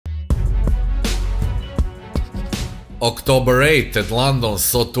October 8 at London's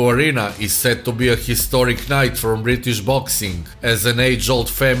O2 Arena is said to be a historic night for British boxing, as an age-old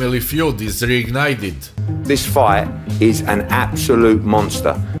family feud is reignited. This fight is an absolute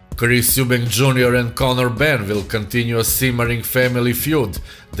monster. Chris Eubank Jr. and Conor Benn will continue a simmering family feud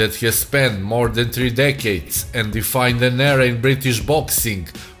that has spanned more than 3 decades and defined an era in British boxing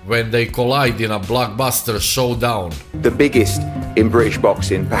when they collide in a blockbuster showdown. The biggest in British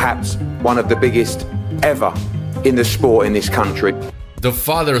boxing, perhaps one of the biggest ever in the sport in this country. The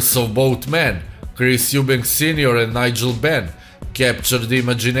fathers of both men, Chris Eubank Sr. and Nigel Benn, captured the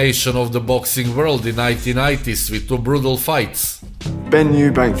imagination of the boxing world in the 1990s with 2 brutal fights. Benn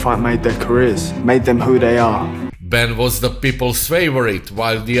Eubank fight made their careers, made them who they are. Benn was the people's favorite,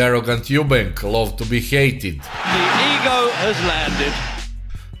 while the arrogant Eubank loved to be hated. The ego has landed.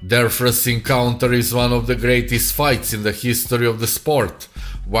 Their first encounter is one of the greatest fights in the history of the sport,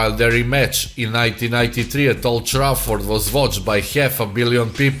 while their rematch in 1993 at Old Trafford was watched by 500 million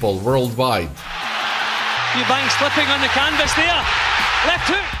people worldwide. Eubank slipping on the canvas there. Left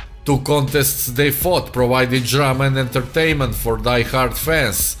hook. 2 contests they fought provided drama and entertainment for die-hard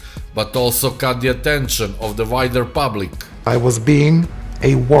fans, but also caught the attention of the wider public. I was being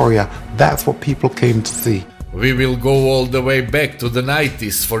a warrior. That's what people came to see. We will go all the way back to the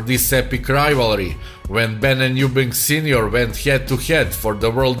 90s for this epic rivalry, when Benn and Eubank Sr. went head-to-head for the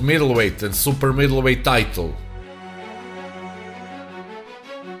world middleweight and super middleweight title.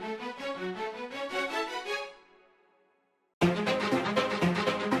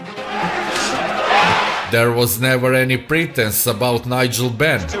 There was never any pretense about Nigel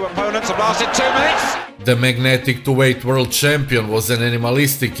Benn. 2 opponents have lasted 2 minutes. The magnetic 2-weight world champion was an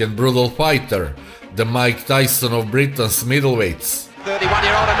animalistic and brutal fighter, the Mike Tyson of Britain's middleweights.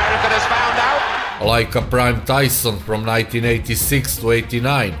 31-year-old American has found out. Like a prime Tyson from 1986 to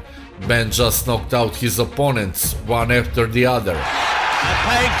 89, Benn just knocked out his opponents one after the other. And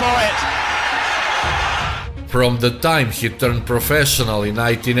paid for it. From the time he turned professional in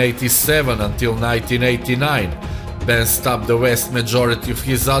 1987 until 1989, Benn stopped the vast majority of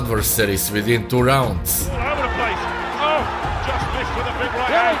his adversaries within 2 rounds.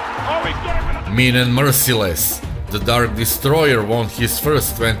 Mean and merciless, the Dark Destroyer won his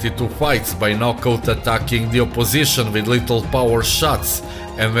first 22 fights by knockout attacking the opposition with little power shots,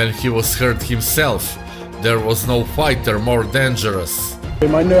 and when he was hurt himself, there was no fighter more dangerous.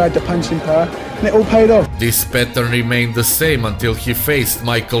 I knew I had the punching power, and it all paid off. This pattern remained the same until he faced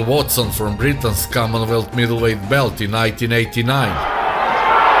Michael Watson from Britain's Commonwealth middleweight belt in 1989.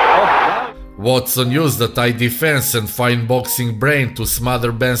 Watson used a tight defense and fine boxing brain to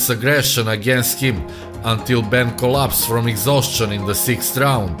smother Benn's aggression against him until Benn collapsed from exhaustion in the 6th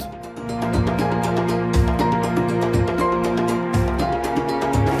round.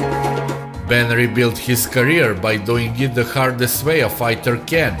 Benn rebuilt his career by doing it the hardest way a fighter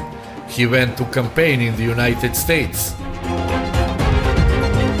can. He went to campaign in the United States.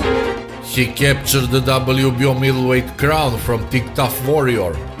 He captured the WBO middleweight crown from Thick Tough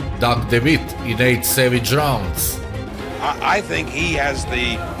Warrior, Doug DeWitt, in 8 savage rounds. I think he has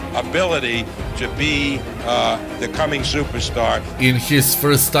the ability to be the coming superstar. In his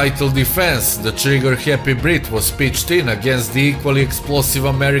first title defense, the trigger-happy Brit was pitched in against the equally explosive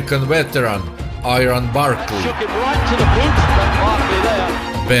American veteran, Iron Barkley. Shook it right to the boot, but Barkley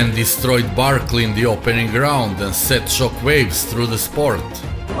there. Benn destroyed Barkley in the opening round and set shockwaves through the sport.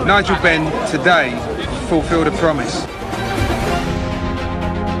 Nigel Benn today fulfilled a promise.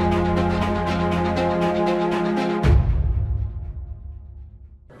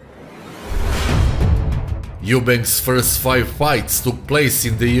 Eubank's first 5 fights took place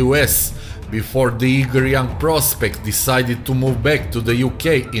in the US before the eager young prospect decided to move back to the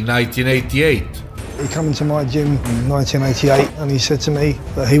UK in 1988. He came into my gym in 1988 and he said to me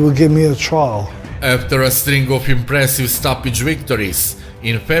that he would give me a trial. After a string of impressive stoppage victories,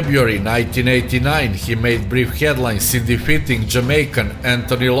 in February 1989 he made brief headlines in defeating Jamaican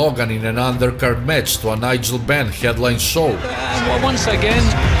Anthony Logan in an undercard match to a Nigel Benn headline show. And once again,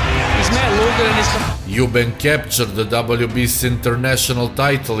 he's met Logan in his... Eubank captured the WBC international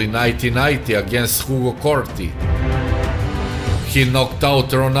title in 1990 against Hugo Corti. He knocked out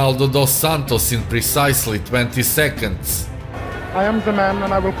Ronaldo dos Santos in precisely 20 seconds. I am the man,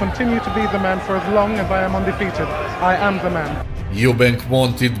 and I will continue to be the man for as long as I am undefeated. I am the man. Eubank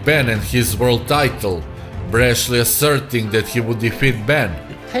wanted Benn and his world title, brashly asserting that he would defeat Benn.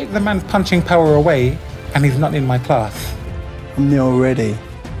 Take the man's punching power away, and he's not in my class. I'm there already.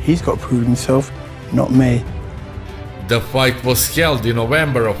 He's got to prove himself, not me. The fight was held in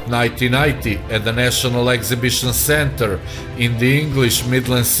November of 1990 at the National Exhibition Centre in the English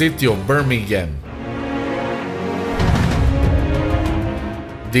Midland city of Birmingham.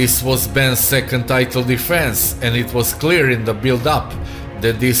 This was Benn's second title defense, and it was clear in the build-up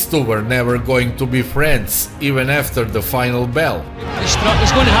that these two were never going to be friends, even after the final bell. He's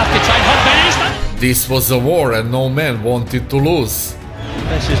going to have to try and hurt Benn. This was a war and no man wanted to lose.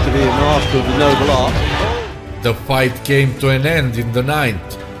 Best is to be a master of the noble art. The fight came to an end in the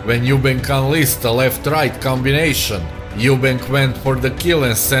 9th, when Eubank unleashed a left-right combination. Eubank went for the kill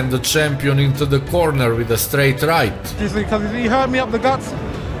and sent the champion into the corner with a straight right. Because he hurt me up the guts.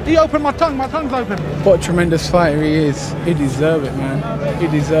 He opened my tongue's open. What a tremendous fighter he is. He deserves it, man. He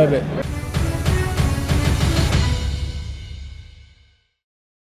deserves it.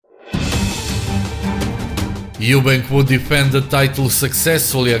 Eubank would defend the title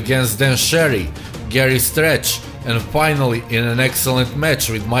successfully against Dan Sherry, Gary Stretch, and finally in an excellent match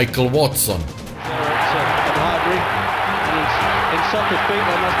with Michael Watson.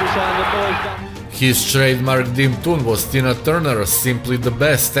 His trademark theme tune was Tina Turner's Simply the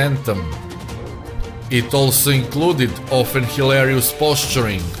Best anthem. It also included often hilarious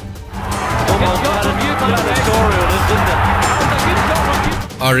posturing.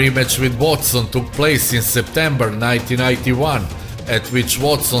 A rematch with Watson took place in September 1991, at which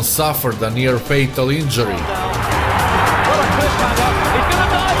Watson suffered a near-fatal injury.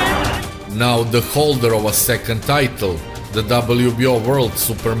 Now the holder of a second title, the WBO World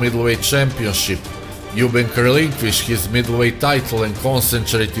Super Middleweight Championship, Eubank relinquished his middleweight title and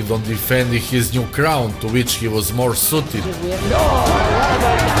concentrated on defending his new crown, to which he was more suited.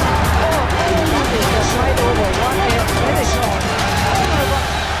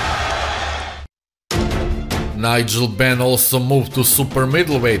 Nigel Benn also moved to super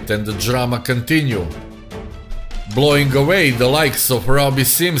middleweight and the drama continued, blowing away the likes of Robbie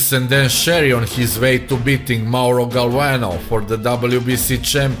Sims and Dan Sherry on his way to beating Mauro Galvano for the WBC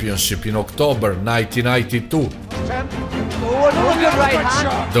Championship in October 1992.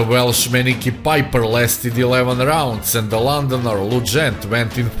 The Welshman Nicky Piper lasted 11 rounds and the Londoner Lou Gent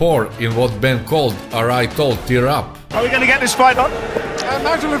went in 4 in what Ben called a right old tear-up. Are we going to get this fight on?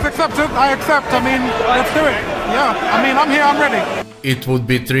 Nigel has accepted. I accept. I mean, let's do it. Yeah, I mean, I'm here, I'm ready. It would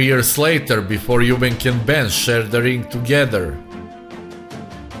be 3 years later before Eubank and Benn shared the ring together.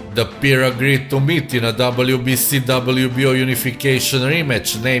 The pair agreed to meet in a WBC-WBO unification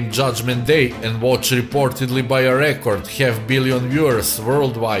rematch named Judgment Day and watched reportedly by a record $500 million viewers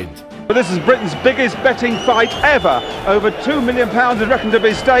worldwide. But this is Britain's biggest betting fight ever. Over £2 million is reckoned to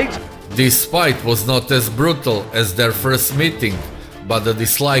be staked. This fight was not as brutal as their first meeting, but the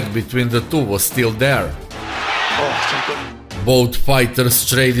dislike between the two was still there. Both fighters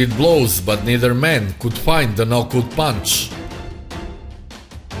traded blows, but neither man could find the knockout punch.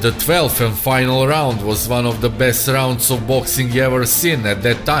 The 12th and final round was one of the best rounds of boxing ever seen at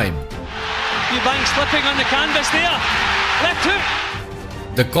that time. Eubank slipping on the canvas there. Left hook.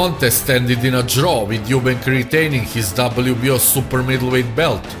 The contest ended in a draw, with Eubank retaining his WBO super middleweight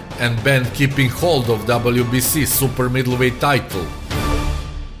belt and Benn keeping hold of WBC super middleweight title.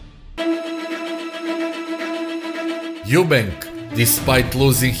 Eubank, despite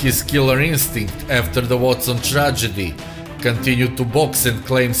losing his killer instinct after the Watson tragedy, continued to box and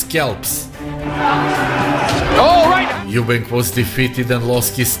claim scalps. Eubank was defeated and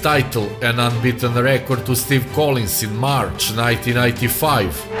lost his title and unbeaten record to Steve Collins in March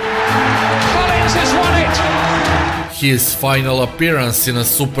 1995. Collins has won it! His final appearance in a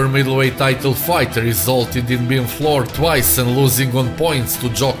super middleweight title fight resulted in being floored twice and losing on points to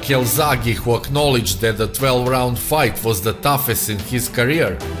Joe Calzaghe, who acknowledged that the 12-round fight was the toughest in his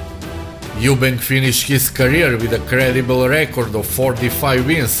career. Eubank finished his career with a credible record of 45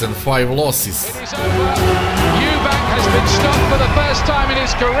 wins and 5 losses. It is over. Eubank has been stopped for the first time in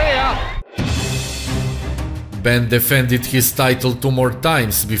his career. Benn defended his title 2 more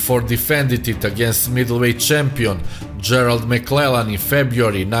times before defending it against middleweight champion Gerald McClellan in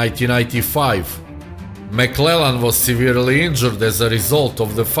February 1995. McClellan was severely injured as a result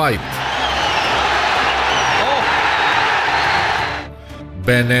of the fight.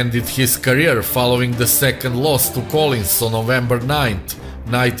 Benn ended his career following the second loss to Collins on November 9,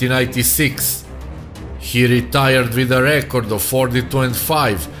 1996. He retired with a record of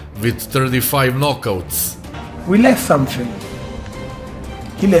 42-5 with 35 knockouts. We left something.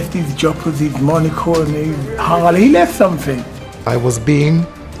 He left his joppers, his monocle, and his Harley. He left something. I was being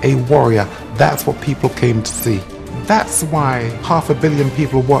a warrior. That's what people came to see. That's why 500 million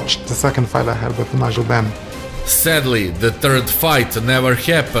people watched the second fight I had with Nigel Benn. Sadly, the third fight never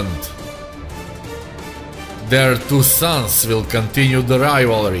happened. Their 2 sons will continue the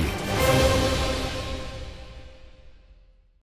rivalry.